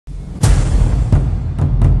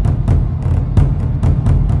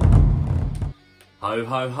Ho,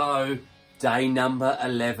 ho, ho. Day number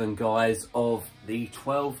 11, guys, of the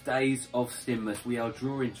 12 days of Stim-Mas. We are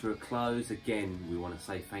drawing to a close. Again, we want to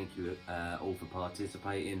say thank you all for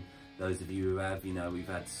participating. Those of you who have, we've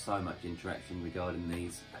had so much interaction regarding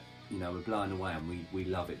these. We're blown away and we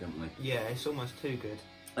love it, don't we? Yeah, it's almost too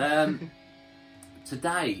good.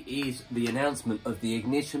 Today is the announcement of the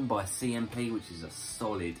ignition by CMP, which is a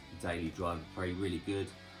solid daily driver, very really good.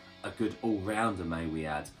 A good all-rounder, may we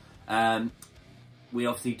add. We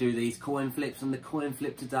obviously do these coin flips, and the coin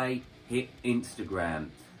flip today hit Instagram.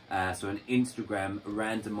 So an Instagram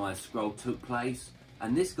randomised scroll took place,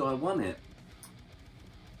 and this guy won it.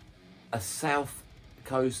 A South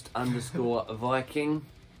Coast _ Viking.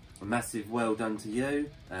 A massive well done to you.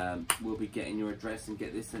 We'll be getting your address and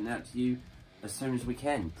get this sent out to you as soon as we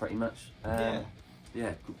can, pretty much.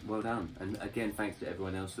 Yeah, well done. And again, thanks to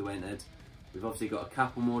everyone else who entered. We've obviously got a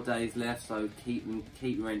couple more days left, so keep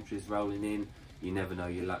your entries rolling in. You never know,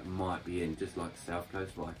 your luck might be in, just like South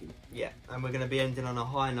Coast Viking. Yeah, and we're going to be ending on a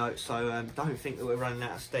high note, so don't think that we're running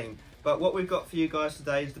out of steam. But what we've got for you guys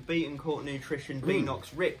today is the Beaten Court Nutrition Bnox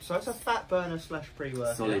Ripped. So it's a fat burner /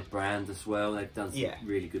 pre-workout. Solid brand as well. They've done some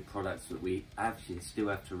really good products that we actually still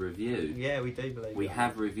have to review. Yeah, we do believe we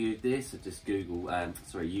have reviewed this. So just Google,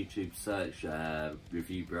 YouTube search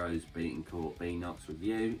Review Bros Beaten Court Bnox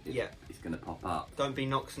review. It's going to pop up. Don't be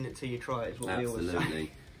noxing it till you try it, is what we always say.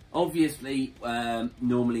 Absolutely. Obviously,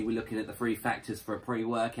 normally we're looking at the 3 factors for a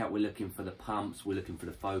pre-workout. We're looking for the pumps, we're looking for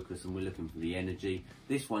the focus, and we're looking for the energy.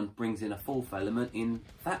 This one brings in a 4th element in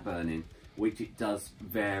fat burning, which it does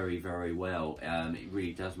very, very well. It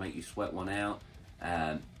really does make you sweat one out.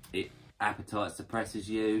 It appetite suppresses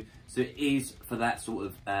you. So it is for that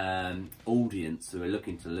sort of audience who are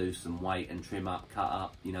looking to lose some weight and trim up, cut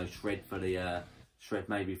up, shred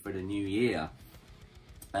maybe for the new year.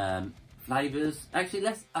 Flavours. Actually,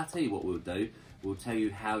 I'll tell you what we'll do. We'll tell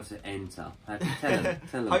you how to enter. Tell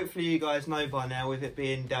them. Hopefully you guys know by now, with it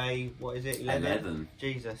being day, what is it, 11?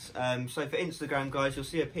 Jesus. So for Instagram, guys, you'll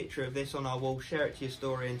see a picture of this on our wall. Share it to your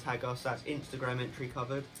story and tag us. That's Instagram entry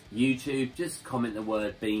covered. YouTube, just comment the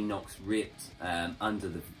word Bnox Ripped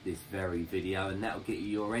under this very video, and that'll get you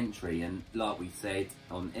your entry. And like we said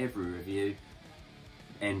on every review,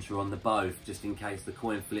 enter on the both, just in case the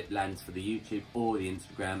coin flip lands for the YouTube or the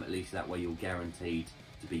Instagram. At least that way you're guaranteed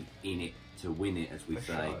to be in it to win it, as we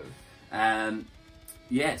say.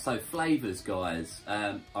 Yeah, so flavours, guys.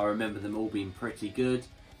 I remember them all being pretty good.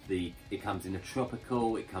 It comes in a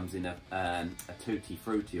tropical, it comes in a tutti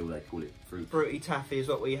frutti, or they call it fruity taffy is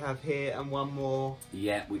what we have here, and one more.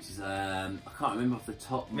 Yeah, which is I can't remember off the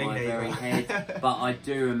top of my very head, but I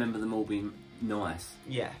do remember them all being nice.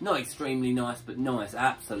 Yeah. Not extremely nice, but nice.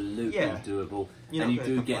 Absolutely doable. And you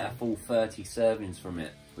do get a full 30 servings from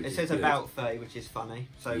it. It says about 30, which is funny.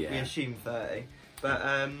 So we assume 30.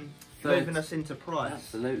 But moving us into price.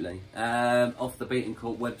 Absolutely. Off the Beaten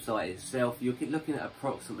Court website itself, you're looking at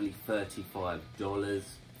approximately $35,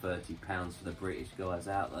 £30 for the British guys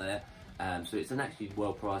out there. So it's an actually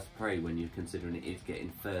well-priced pre when you're considering it is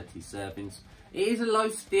getting 30 servings. It is a low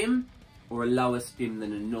stim, or a lower stim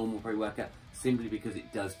than a normal pre-workout, simply because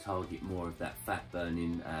it does target more of that fat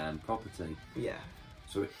burning property. Yeah.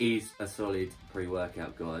 So it is a solid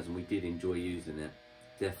pre-workout, guys, and we did enjoy using it.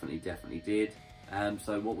 Definitely did.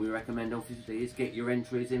 So what we recommend, obviously, is get your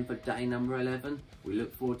entries in for day number 11. We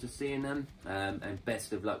look forward to seeing them, and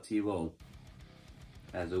best of luck to you all.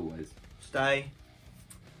 As always, stay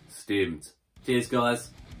stimmed. Cheers, guys.